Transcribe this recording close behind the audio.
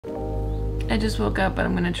I just woke up, but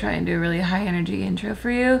I'm gonna try and do a really high energy intro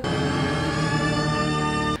for you.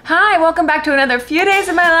 Hi, welcome back to another few days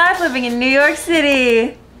of my life living in New York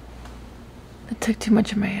City. That took too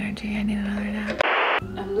much of my energy. I need another nap.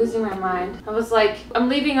 I'm losing my mind. I was like, I'm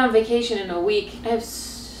leaving on vacation in a week. I have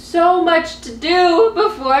so much to do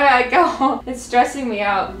before I go. It's stressing me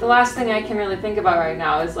out. The last thing I can really think about right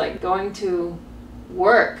now is like going to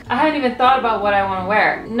work. I haven't even thought about what I want to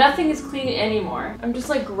wear. Nothing is clean anymore. I'm just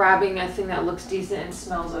like grabbing a thing that looks decent and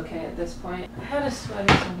smells okay at this point. I had a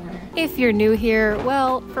sweater somewhere. If you're new here,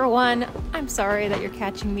 well, for one, I'm sorry that you're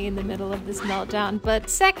catching me in the middle of this meltdown, but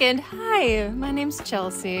second, hi, my name's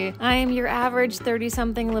Chelsea. I am your average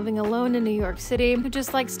 30-something living alone in New York City who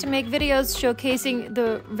just likes to make videos showcasing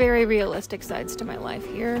the very realistic sides to my life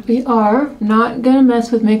here. We are not gonna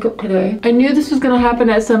mess with makeup today. I knew this was gonna happen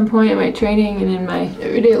at some point in my training and in my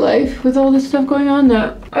everyday life with all this stuff going on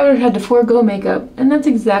that I would have had to forego makeup, and that's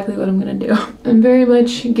exactly what I'm gonna do. I'm very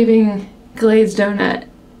much giving glazed donut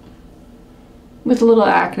with a little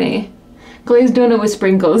acne. Glazed donut with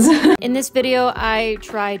sprinkles. In this video, I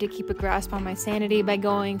try to keep a grasp on my sanity by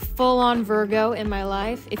going full-on Virgo in my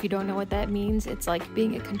life. If you don't know what that means, it's like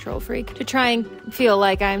being a control freak. To try and feel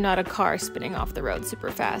like I'm not a car spinning off the road super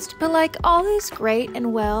fast. But like, all is great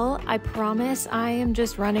and well. I promise I am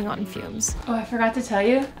just running on fumes. Oh, I forgot to tell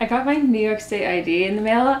you. I got my New York State ID in the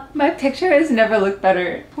mail. My picture has never looked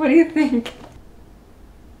better. What do you think?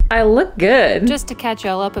 I look good. Just to catch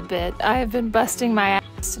y'all up a bit, I've been busting my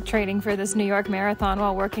ass training for this New York Marathon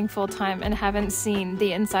while working full-time and haven't seen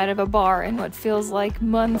the inside of a bar in what feels like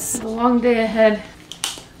months. It's a long day ahead.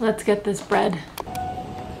 Let's get this bread.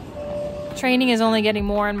 Training is only getting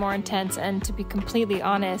more and more intense, and to be completely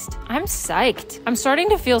honest, I'm psyched. I'm starting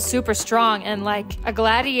to feel super strong and like a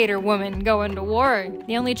gladiator woman going to war.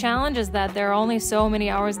 The only challenge is that there are only so many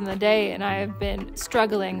hours in the day, and I have been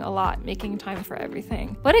struggling a lot making time for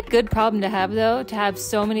everything. What a good problem to have though, to have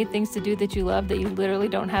so many things to do that you love that you literally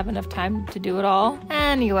don't have enough time to do it all.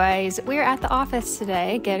 Anyways, we're at the office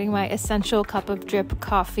today getting my essential cup of drip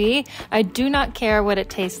coffee. I do not care what it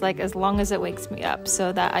tastes like as long as it wakes me up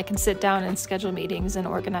so that I can sit down and schedule meetings and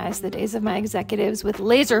organize the days of my executives with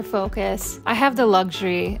laser focus. I have the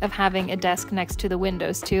luxury of having a desk next to the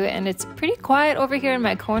windows too, and it's pretty quiet over here in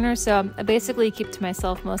my corner, so I basically keep to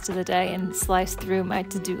myself most of the day and slice through my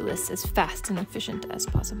to-do list as fast and efficient as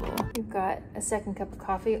possible. We've got a second cup of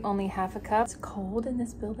coffee, only half a cup. It's cold in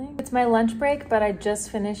this building. It's my lunch break, but I just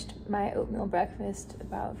finished my oatmeal breakfast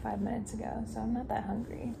about 5 minutes ago, so I'm not that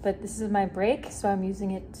hungry. But this is my break, so I'm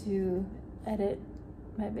using it to edit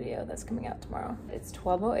my video that's coming out tomorrow. It's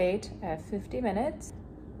 12:08. I have 50 minutes.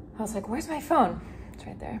 I was like, where's my phone? It's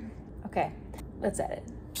right there. Okay, let's edit.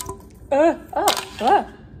 Forgot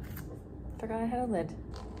I had a lid.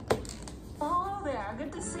 Hello there,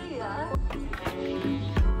 good to see ya.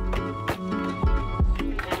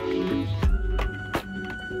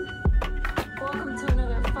 Welcome to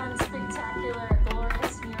another fun, spectacular,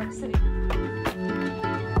 glorious New York City.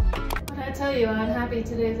 I tell you, I'm happy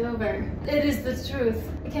today's over. It is the truth.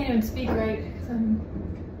 I can't even speak right.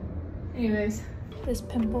 Anyways. This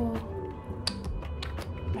pimple,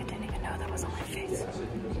 I didn't even know that was on my face.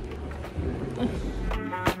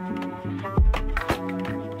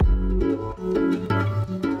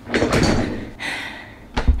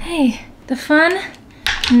 Hey, the fun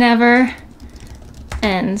never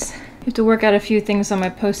ends. I have to work out a few things on my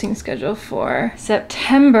posting schedule for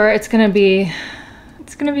September. It's gonna be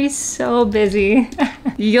so busy.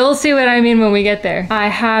 You'll see what I mean when we get there. I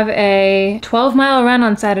have a 12-mile run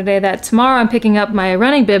on Saturday that tomorrow I'm picking up my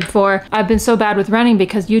running bib for. I've been so bad with running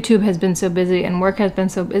because YouTube has been so busy and work has been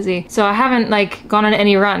so busy. So I haven't like gone on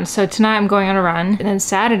any runs. So tonight I'm going on a run. And then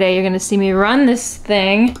Saturday you're gonna see me run this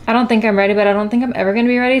thing. I don't think I'm ready, but I don't think I'm ever gonna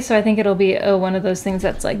be ready. So I think it'll be one of those things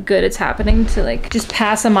that's like good, it's happening to like just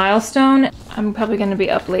pass a milestone. I'm probably gonna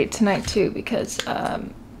be up late tonight too because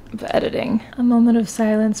of editing. A moment of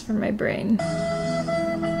silence for my brain.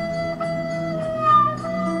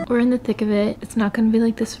 We're in the thick of it. It's not gonna be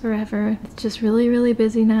like this forever. It's just really, really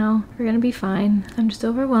busy now. We're gonna be fine. I'm just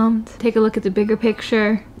overwhelmed. Take a look at the bigger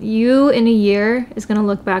picture. You in a year is gonna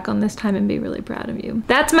look back on this time and be really proud of you.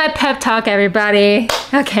 That's my pep talk, everybody.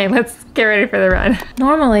 Okay, let's get ready for the run.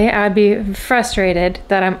 Normally, I'd be frustrated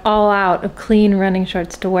that I'm all out of clean running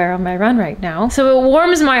shorts to wear on my run right now. So it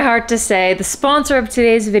warms my heart to say the sponsor of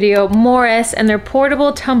today's video, Morris, and their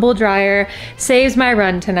portable tumble dryer saves my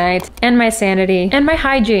run tonight, and my sanity, and my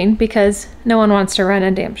hygiene, because no one wants to run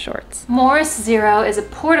in damp shorts. Morris Zero is a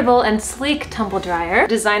portable and sleek tumble dryer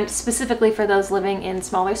designed specifically for those living in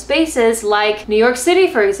smaller spaces like New York City,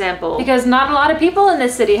 for example, because not a lot of people in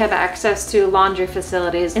this city have access to laundry facilities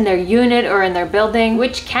facilities in their unit or in their building,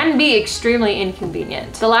 which can be extremely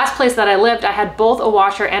inconvenient. The last place that I lived, I had both a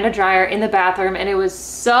washer and a dryer in the bathroom, and it was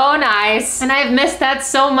so nice. And I've missed that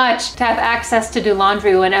so much, to have access to do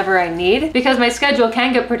laundry whenever I need, because my schedule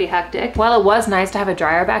can get pretty hectic. While it was nice to have a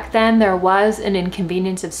dryer back then, there was an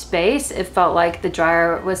inconvenience of space. It felt like the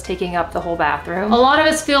dryer was taking up the whole bathroom. A lot of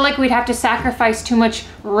us feel like we'd have to sacrifice too much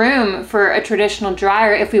room for a traditional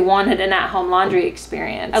dryer if we wanted an at-home laundry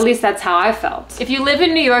experience. At least that's how I felt. If you live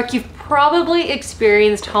in New York, you've probably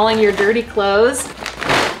experienced hauling your dirty clothes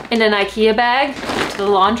in an IKEA bag to the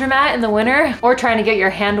laundromat in the winter, or trying to get your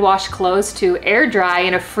hand washed clothes to air dry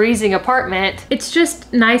in a freezing apartment. It's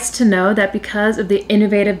just nice to know that because of the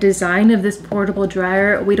innovative design of this portable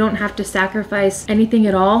dryer, we don't have to sacrifice anything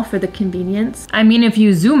at all for the convenience. I mean, if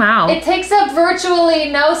you zoom out, it takes up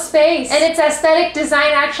virtually no space, and its aesthetic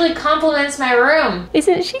design actually complements my room.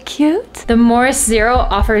 Isn't she cute? The Morris Zero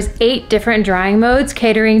offers 8 different drying modes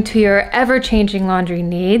catering to your ever-changing laundry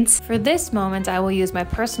needs. For this moment, I will use my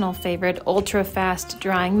personal favorite ultra-fast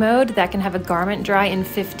drying mode that can have a garment dry in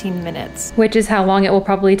 15 minutes, which is how long it will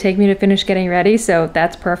probably take me to finish getting ready, so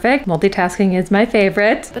that's perfect. Multitasking is my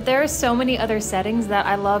favorite. But there are so many other settings that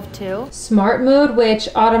I love too. Smart mode, which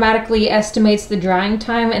automatically estimates the drying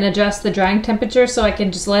time and adjusts the drying temperature so I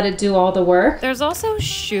can just let it do all the work. There's also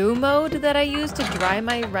shoe mode that I use to dry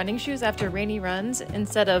my running shoes after rainy runs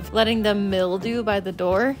instead of letting them mildew by the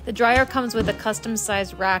door. The dryer comes with a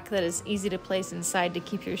custom-sized rack that is easy to place inside to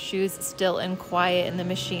keep your shoes still and quiet in the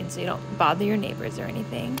machine so you don't bother your neighbors or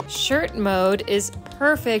anything. Shirt mode is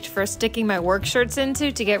perfect for sticking my work shirts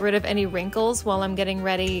into to get rid of any wrinkles while I'm getting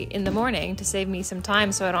ready in the morning, to save me some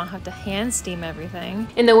time so I don't have to hand steam everything.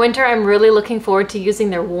 In the winter, I'm really looking forward to using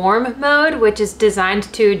their warm mode, which is designed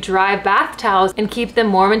to dry bath towels and keep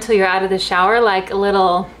them warm until you're out of the shower, like a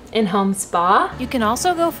little in-home spa. You can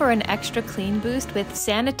also go for an extra clean boost with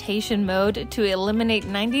sanitation mode to eliminate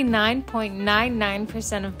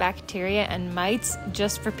 99.99% of bacteria and mites,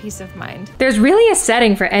 just for peace of mind. There's really a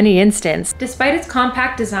setting for any instance. Despite its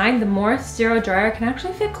compact design, the Morris Zero dryer can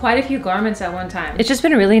actually fit quite a few garments at one time. It's just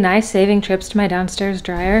been really nice saving trips to my downstairs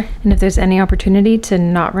dryer, and if there's any opportunity to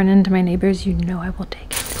not run into my neighbors, you know I will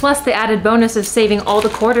take it. Plus the added bonus of saving all the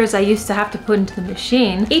quarters I used to have to put into the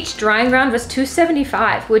machine. Each drying round was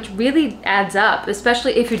 $2.75, which really adds up,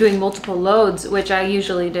 especially if you're doing multiple loads, which I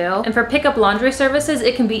usually do. And for pickup laundry services,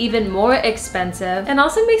 it can be even more expensive, and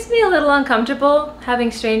also makes me a little uncomfortable having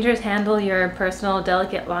strangers handle your personal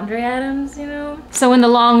delicate laundry items, you know? So in the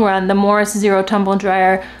long run, the Morris Zero tumble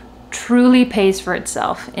dryer truly pays for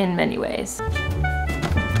itself in many ways.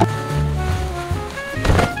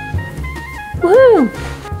 Woo!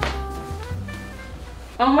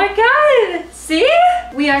 Oh my God! See?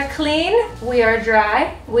 We are clean, we are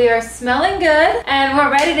dry, we are smelling good, and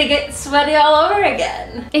we're ready to get sweaty all over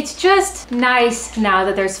again. It's just nice now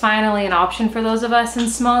that there's finally an option for those of us in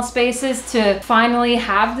small spaces to finally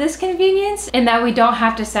have this convenience, and that we don't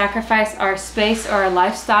have to sacrifice our space or our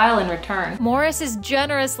lifestyle in return. Morris is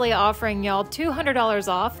generously offering y'all $200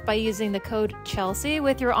 off by using the code Chelsea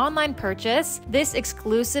with your online purchase. This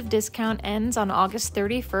exclusive discount ends on August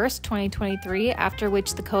 31st, 2023, after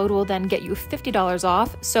which the code will then get you $50 off.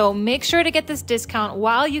 So make sure to get this discount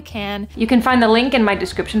while you can. You can find the link in my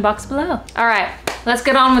description box below. All right, let's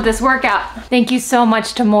get on with this workout. Thank you so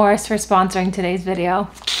much to Morris for sponsoring today's video.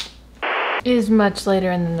 It is much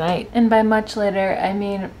later in the night, and by much later, I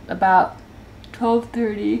mean about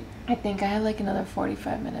 12:30. I think I have like another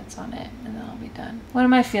 45 minutes on it, and then I'll be done. What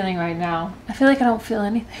am I feeling right now? I feel like I don't feel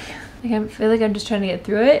anything. I feel like I'm just trying to get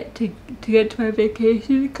through it to get to my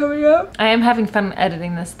vacation coming up. I am having fun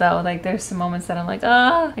editing this though. Like there's some moments that I'm like,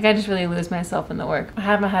 ah, like I just really lose myself in the work. I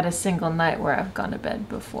haven't had a single night where I've gone to bed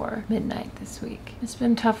before midnight this week. It's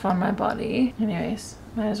been tough on my body. Anyways,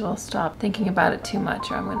 might as well stop thinking about it too much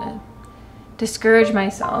or I'm gonna discourage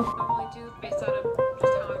myself. I only do based out of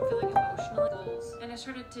just how I'm feeling emotionally. Goals. And I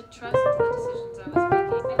started to trust the decisions I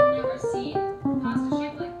was making. I've never seen pasta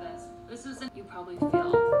shaped like this. This isn't, you probably feel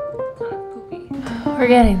kind of poopy. We're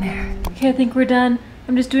getting there. Okay, I think we're done.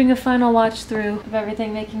 I'm just doing a final watch through of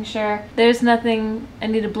everything, making sure there's nothing I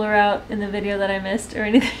need to blur out in the video that I missed or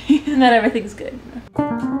anything, and that everything's good.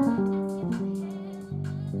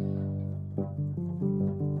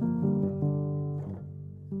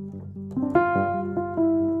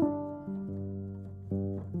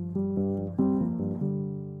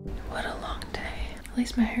 What a long day. At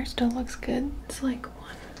least my hair still looks good. It's like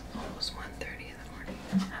almost 1:30 in the morning.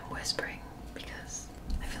 I'm whispering because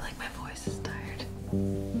I feel like my voice is tired.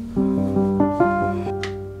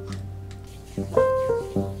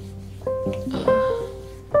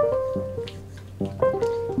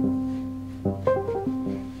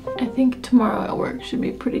 think tomorrow at work should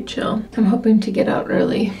be pretty chill. I'm hoping to get out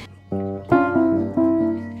early.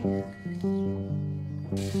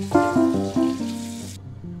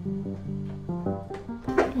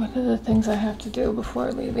 What are the things I have to do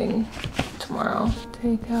before leaving tomorrow?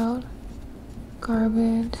 Take out,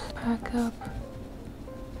 garbage, pack up,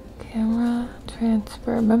 camera,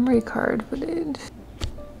 transfer, memory card footage.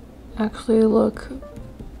 Actually look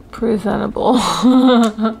presentable.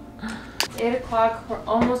 8 o'clock, we're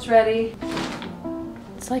almost ready.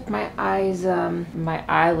 It's like my eyes, my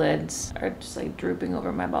eyelids are just like drooping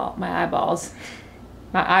over my eyeballs.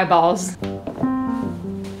 My eyeballs.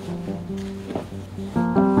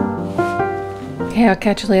 Okay, I'll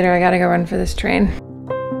catch you later. I gotta go run for this train.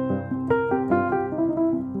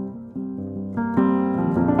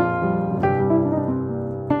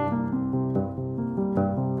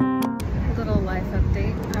 Little life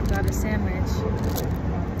update. I've got a sandwich.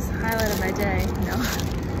 It's the highlight of my day. No,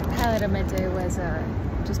 the highlight of my day was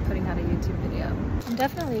just putting out a YouTube video. I'm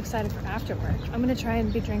definitely excited for after work. I'm gonna try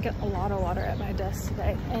and be drinking a lot of water at my desk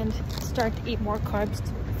today and start to eat more carbs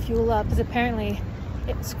to fuel up, because apparently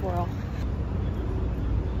it's squirrel.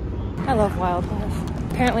 I love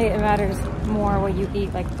wildlife. Apparently it matters more what you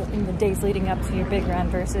eat like in the days leading up to your big run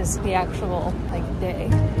versus the actual like day.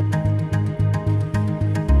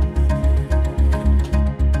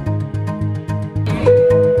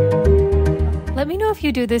 Let me know if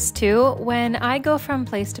you do this too. When I go from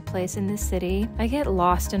place to place in this city, I get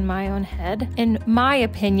lost in my own head. In my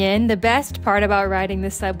opinion, the best part about riding the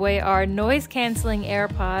subway are noise-canceling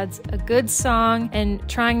AirPods, a good song, and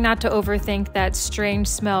trying not to overthink that strange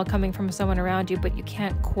smell coming from someone around you, but you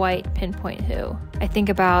can't quite pinpoint who. I think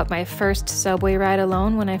about my first subway ride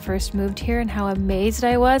alone when I first moved here and how amazed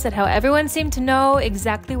I was at how everyone seemed to know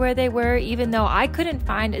exactly where they were, even though I couldn't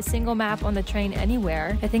find a single map on the train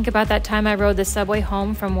anywhere. I think about that time I rode the subway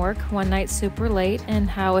home from work one night super late, and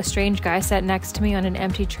how a strange guy sat next to me on an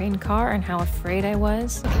empty train car and how afraid I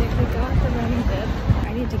was. Okay, we got the running bib.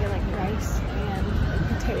 I need to get like rice and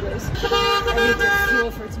potatoes. I need to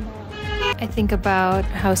fuel for tomorrow. I think about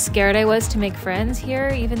how scared I was to make friends here,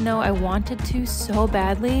 even though I wanted to so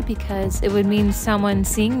badly, because it would mean someone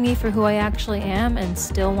seeing me for who I actually am and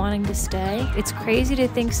still wanting to stay. It's crazy to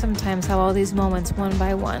think sometimes how all these moments one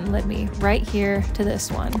by one led me right here to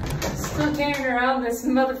this one. Still carrying around this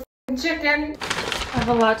motherfucking chicken. I have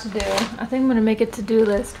a lot to do. I think I'm gonna make a to-do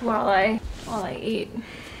list while I eat.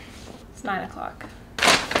 It's 9 o'clock.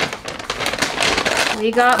 We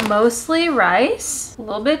got mostly rice, a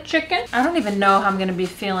little bit chicken. I don't even know how I'm gonna be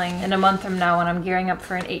feeling in a month from now when I'm gearing up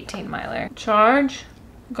for an 18-miler. Charge,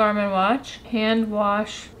 Garmin watch, hand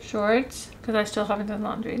wash shorts, because I still haven't done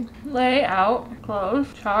laundry. Lay out clothes,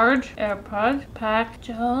 charge, AirPods, pack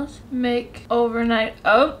gels, make overnight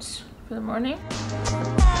oats for the morning.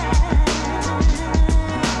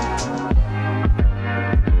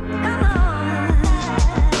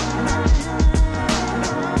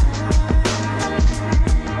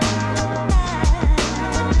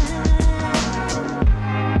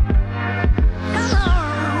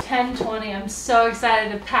 10:20, I'm so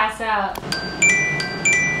excited to pass out.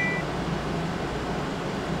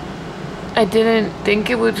 I didn't think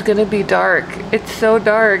it was gonna be dark. It's so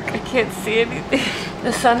dark. I can't see anything.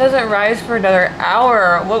 The sun doesn't rise for another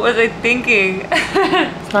hour. What was I thinking?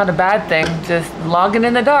 It's not a bad thing, just vlogging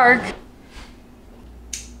in the dark.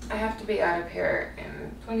 I have to be out of here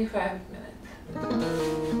in 25 minutes.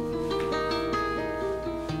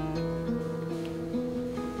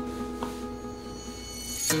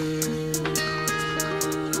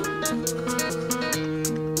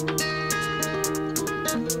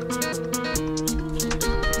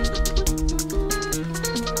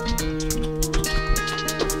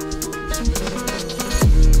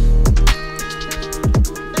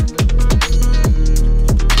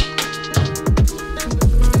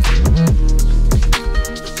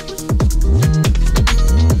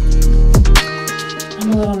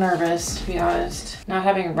 I'm a little nervous, to be honest. Not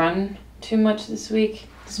having run too much this week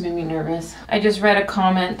just made me nervous. I just read a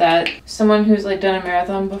comment that someone who's like done a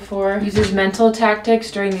marathon before uses mental tactics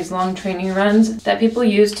during these long training runs that people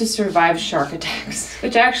use to survive shark attacks,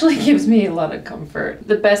 which actually gives me a lot of comfort.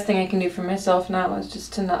 The best thing I can do for myself now is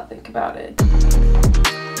just to not think about it.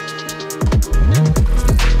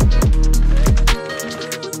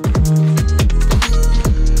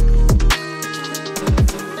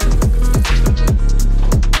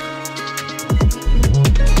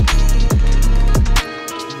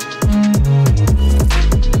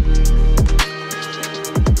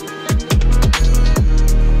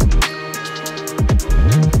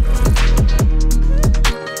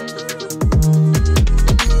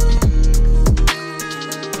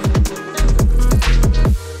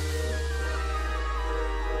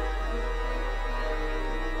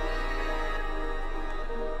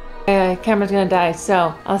 camera's gonna die.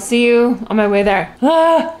 So I'll see you on my way there.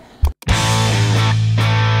 Ah!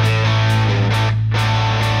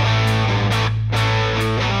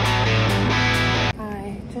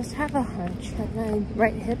 I just have a hunch that my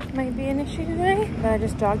right hip might be an issue today, but I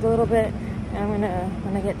just jogged a little bit. And when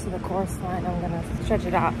I get to the course line, I'm gonna stretch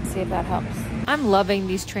it out and see if that helps. I'm loving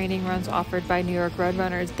these training runs offered by New York Road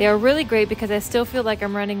Runners. They are really great because I still feel like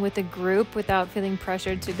I'm running with a group without feeling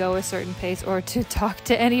pressured to go a certain pace or to talk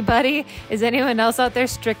to anybody. Is anyone else out there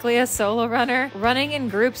strictly a solo runner? Running in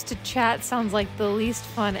groups to chat sounds like the least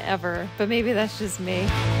fun ever, but maybe that's just me.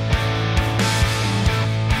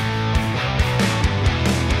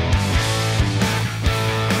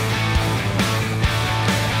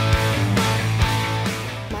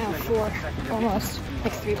 Almost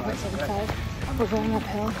like 3.75. We're going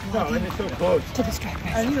uphill. No, and it's so close. To the stripe.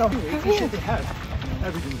 And you know, you should have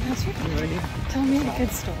everything. That's right. You know what I mean? Tell me a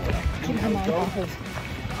good story. Keep my mind off of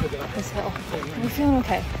this hill. We're feeling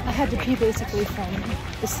okay. I had to pee basically from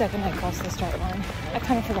the second I crossed the start line. I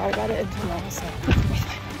kind of forgot about it until now, so we'll be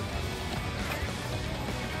fine.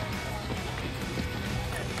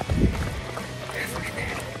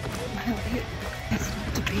 Mile 8. I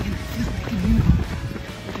stopped to pee and I feel like a new.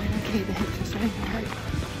 The hips are starting to hurt.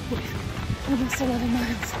 Almost 11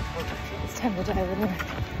 miles. It's time to dive in.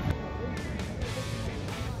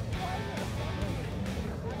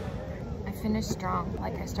 I finished strong.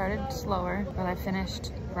 Like I started slower, but I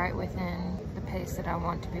finished right within the pace that I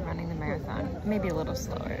want to be running the marathon. Maybe a little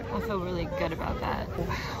slower. I feel really good about that.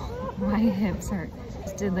 Wow, my hips hurt.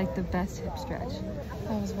 Just did like the best hip stretch.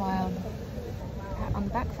 That was wild. Pat on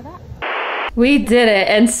the back for that. We did it,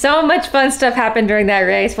 and so much fun stuff happened during that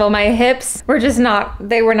race. Well, my hips were just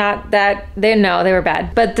they were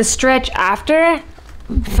bad. But the stretch after,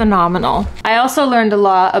 phenomenal. I also learned a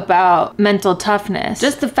lot about mental toughness.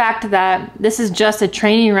 Just the fact that this is just a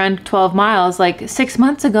training run, 12 miles, like 6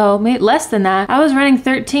 months ago, maybe less than that, I was running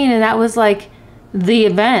 13 and that was like the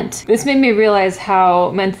event. This made me realize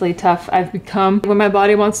how mentally tough I've become. When my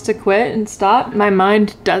body wants to quit and stop, my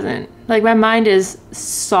mind doesn't. Like my mind is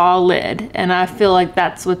solid, and I feel like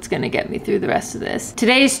that's what's gonna get me through the rest of this.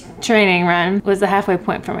 Today's training run was the halfway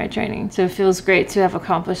point for my training, so it feels great to have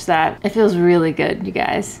accomplished that. It feels really good, you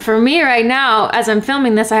guys. For me right now, as I'm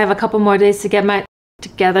filming this, I have a couple more days to get my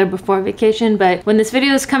together before vacation, but when this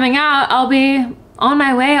video is coming out, I'll be on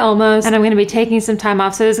my way almost, and I'm gonna be taking some time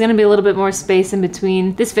off, so there's gonna be a little bit more space in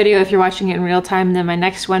between this video if you're watching it in real time than my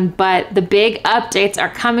next one, but the big updates are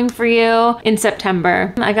coming for you in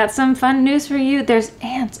September. I got some fun news for you. There's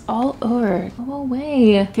ants all over. Go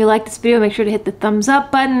away. If you like this video, make sure to hit the thumbs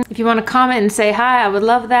up button. If you wanna comment and say hi, I would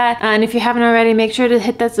love that. And if you haven't already, make sure to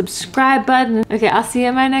hit that subscribe button. Okay, I'll see you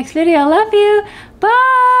in my next video. Love you. Bye.